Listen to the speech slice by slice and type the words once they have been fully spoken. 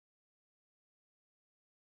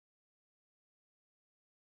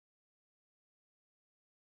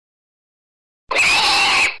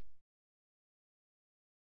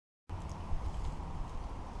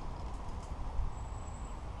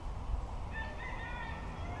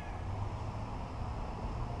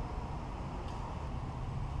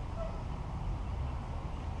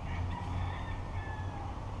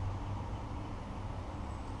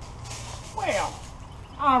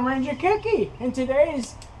I'm Ranger Cookie, and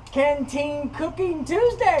today's Canteen Cooking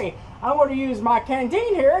Tuesday. I'm going to use my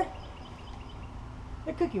canteen here,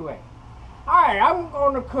 the cookie way. Alright, I'm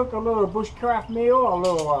going to cook a little bushcraft meal, a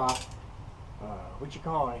little, what you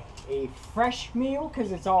call it, a fresh meal,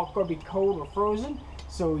 because it's all going to be cold or frozen.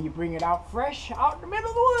 So you bring it out fresh, out in the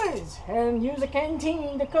middle of the woods, and use a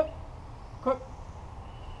canteen to cook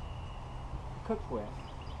with.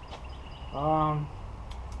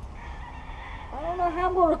 I don't know how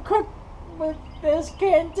I'm going to cook with this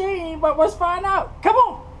canteen, but let's find out. Come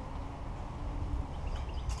on!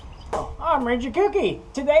 I'm Ranger Cookie.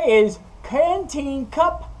 Today is Canteen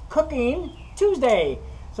Cup Cooking Tuesday.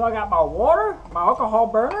 So I got my water, my alcohol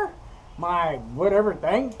burner, my whatever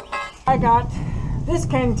thing. I got this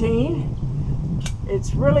canteen.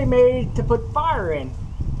 It's really made to put fire in.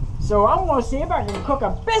 So I'm going to see if I can cook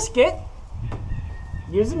a biscuit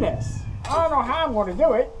using this. I don't know how I'm going to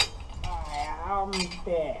do it.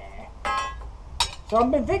 So I've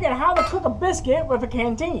been thinking how to cook a biscuit with a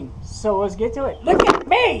canteen. So let's get to it. Look at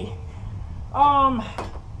me!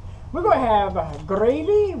 We're going to have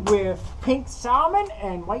gravy with pink salmon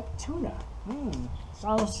and white tuna.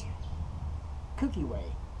 Sounds cookie way.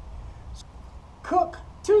 Cook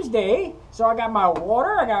Tuesday. So I got my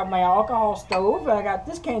water, I got my alcohol stove, I got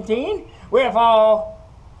this canteen with all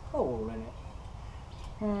coal in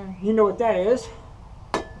it. You know what that is.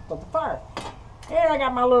 But the fire. And I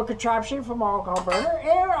got my little contraption for my alcohol burner,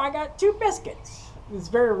 and I got 2 biscuits. It's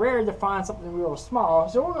very rare to find something real small,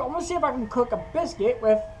 so I'm going to see if I can cook a biscuit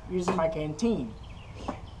with using my canteen.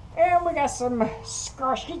 And we got some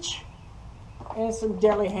sausage and some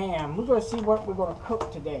deli ham. We're going to see what we're going to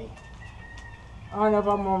cook today. I don't know if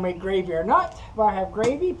I'm going to make gravy or not, but I have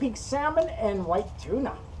gravy, pink salmon, and white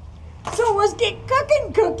tuna. So let's get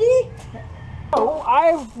cooking, Cookie!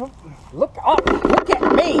 Oh, look up, look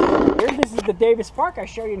at me. Here, this is the Davis Park. I'll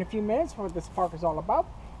show you in a few minutes what this park is all about.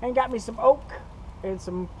 And got me some oak and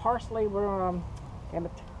some parsley, damn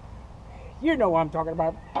it. You know what I'm talking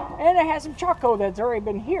about. And it has some charcoal that's already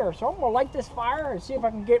been here. So I'm gonna light this fire and see if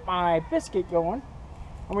I can get my biscuit going.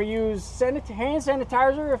 I'm gonna use hand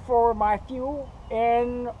sanitizer for my fuel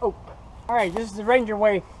and oak. All right, this is the Ranger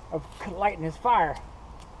way of lighting this fire.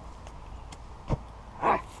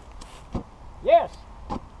 Yes,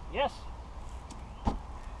 yes.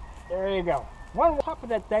 There you go. One on top of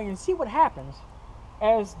that thing and see what happens.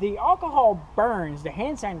 As the alcohol burns, the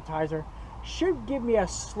hand sanitizer should give me a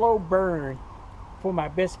slow burn for my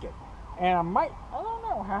biscuit. And I don't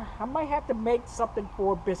know, I might have to make something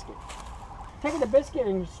for a biscuit. Taking the biscuit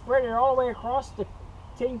and spreading it all the way across the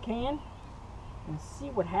tin can and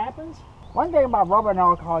see what happens. One thing about rubber and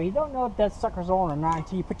alcohol, you don't know if that sucker's on or not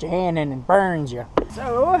until you put your hand in and burns you.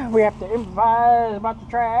 So, we have to improvise about the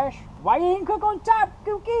trash. Why you didn't cook on top,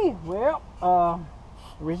 Cookie? Well,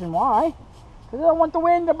 the reason why, because I don't want the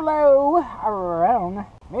wind to blow around.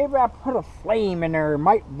 Maybe I put a flame in there, it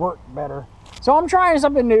might work better. So I'm trying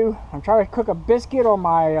something new. I'm trying to cook a biscuit on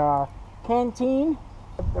my canteen.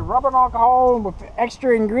 The rubber and alcohol with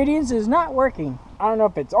extra ingredients is not working. I don't know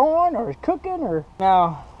if it's on or it's cooking or...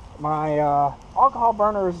 Now, my alcohol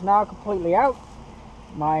burner is now completely out.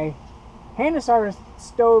 My hand sanitizer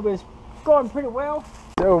stove is going pretty well.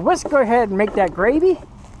 So let's go ahead and make that gravy.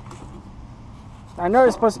 I know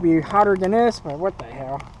it's supposed to be hotter than this, but what the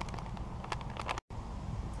hell.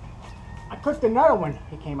 I cooked another one.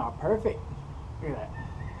 It came out perfect. Look at that.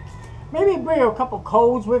 Maybe bring a couple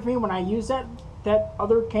coals with me when I use that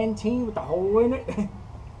other canteen with the hole in it.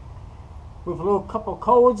 With a little couple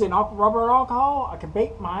coals and rubber and alcohol, I can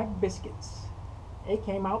bake my biscuits. It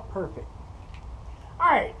came out perfect.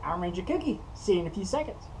 Alright, I'm Ranger Cookie. See you in a few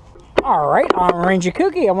seconds. Alright, I'm Ranger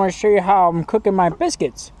Cookie. I want to show you how I'm cooking my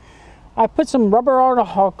biscuits. I put some rubber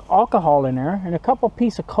alcohol in there and a couple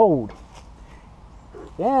pieces of coal.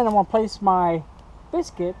 Then I'm going to place my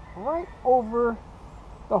biscuit right over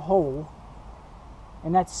the hole.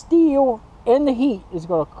 And that steel in the heat is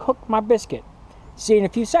going to cook my biscuit. See you in a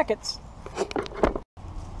few seconds.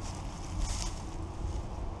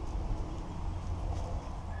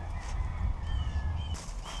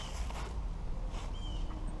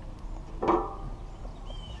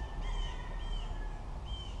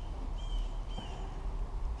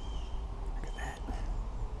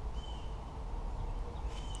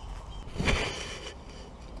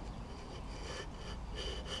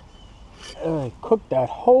 Cook that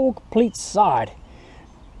whole complete side.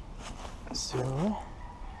 So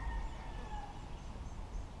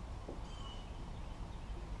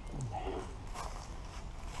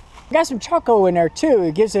got some choco in there too.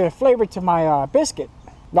 It gives it a flavor to my biscuit.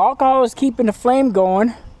 The alcohol is keeping the flame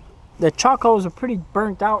going. The chocos are pretty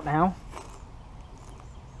burnt out now.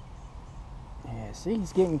 See,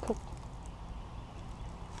 it's getting cooked.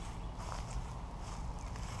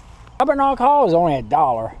 Rubber alcohol is only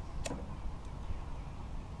 $1.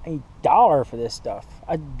 $1 for this stuff.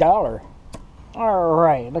 $1. All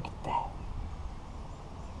right, look at that.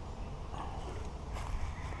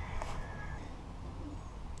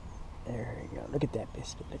 There you go. Look at that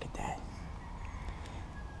biscuit. Look at that.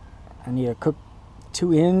 I need to cook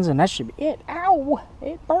 2 ends, and that should be it. Ow!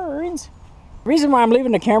 It burns. The reason why I'm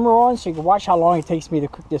leaving the camera on so you can watch how long it takes me to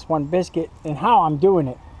cook this one biscuit and how I'm doing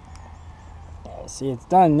it. Yeah, see, it's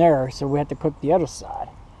done there, so we have to cook the other side.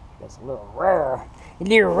 It's a little rare. A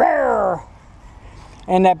little rare.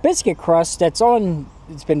 And that biscuit crust that's on,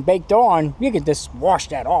 it's been baked on, you can just wash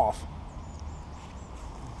that off.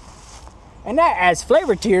 And that adds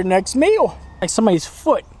flavor to your next meal. Like somebody's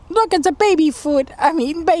foot. Look, it's a baby foot. I'm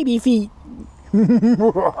eating baby feet.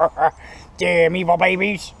 Damn evil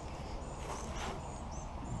babies.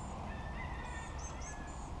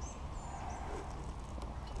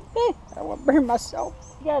 I want to burn myself.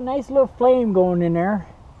 You got a nice little flame going in there.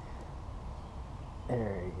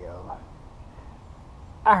 There you go.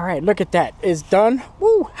 Alright, look at that. It's done.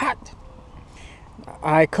 Woo, hot.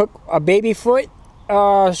 I cook a baby foot,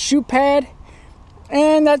 shoe pad,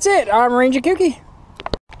 and that's it. I'm Ranger Cookie.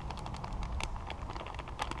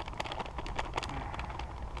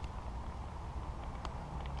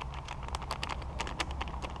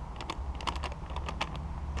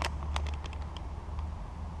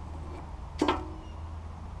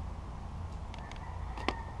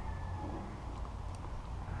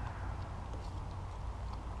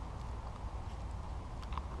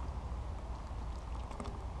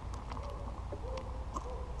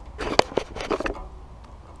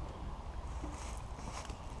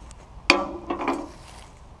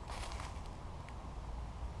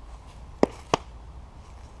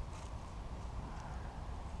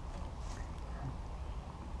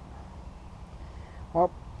 Well,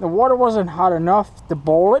 the water wasn't hot enough to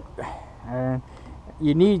boil it, and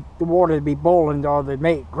you need the water to be boiling or to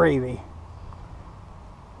make gravy.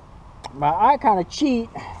 But I kind of cheat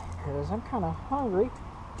because I'm kind of hungry.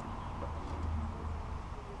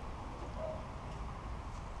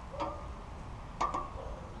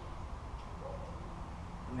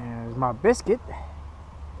 There's my biscuit.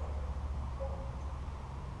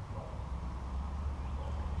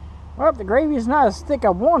 Well, the gravy is not as thick as I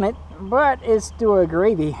want it, but it's still a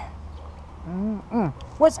gravy.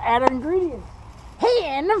 What's added ingredients?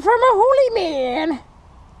 Hand from a holy man.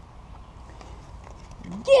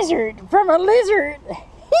 Gizzard from a lizard.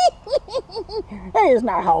 Hey, it's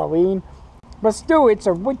not Halloween, but still it's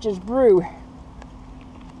a witch's brew.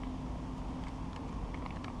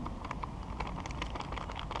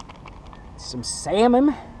 Some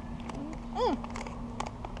salmon.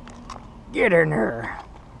 Get in there.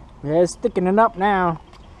 Yeah, it's thickening up now.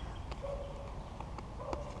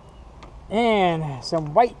 And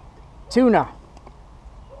some white tuna.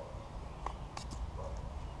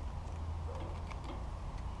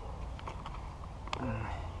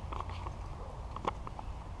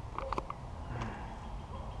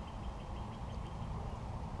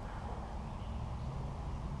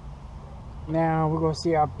 Now we're going to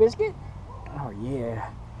see our biscuit. Oh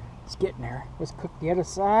yeah, it's getting there. Let's cook the other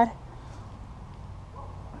side.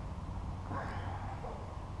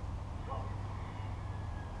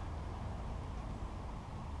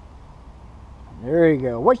 There you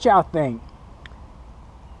go. What y'all think?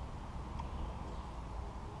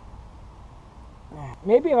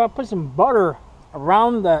 Maybe if I put some butter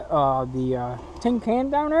around the tin can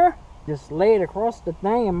down there, just lay it across the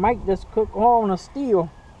thing and might just cook all on a steel.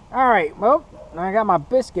 All right, well, I got my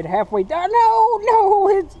biscuit halfway done. No,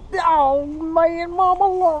 it's, oh man, Mama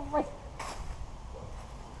love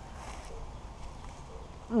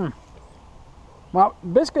me. Well,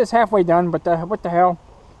 biscuit is halfway done, but what the hell?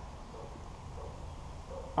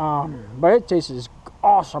 But it tastes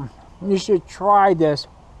awesome. You should try this.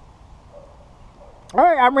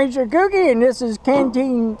 Alright, I'm Ranger Cookie, and this is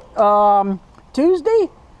Canteen Tuesday.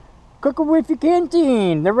 Cooking with your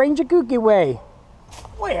Canteen, the Ranger Cookie way.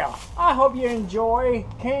 Well, I hope you enjoy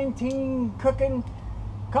Canteen cooking,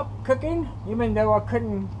 cup cooking, even though I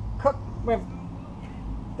couldn't cook with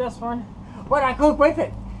this one, but I cook with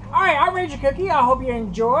it. Alright, I'm Ranger Cookie. I hope you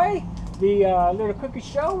enjoy the little cookie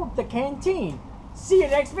show with the Canteen. See you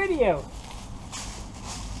next video.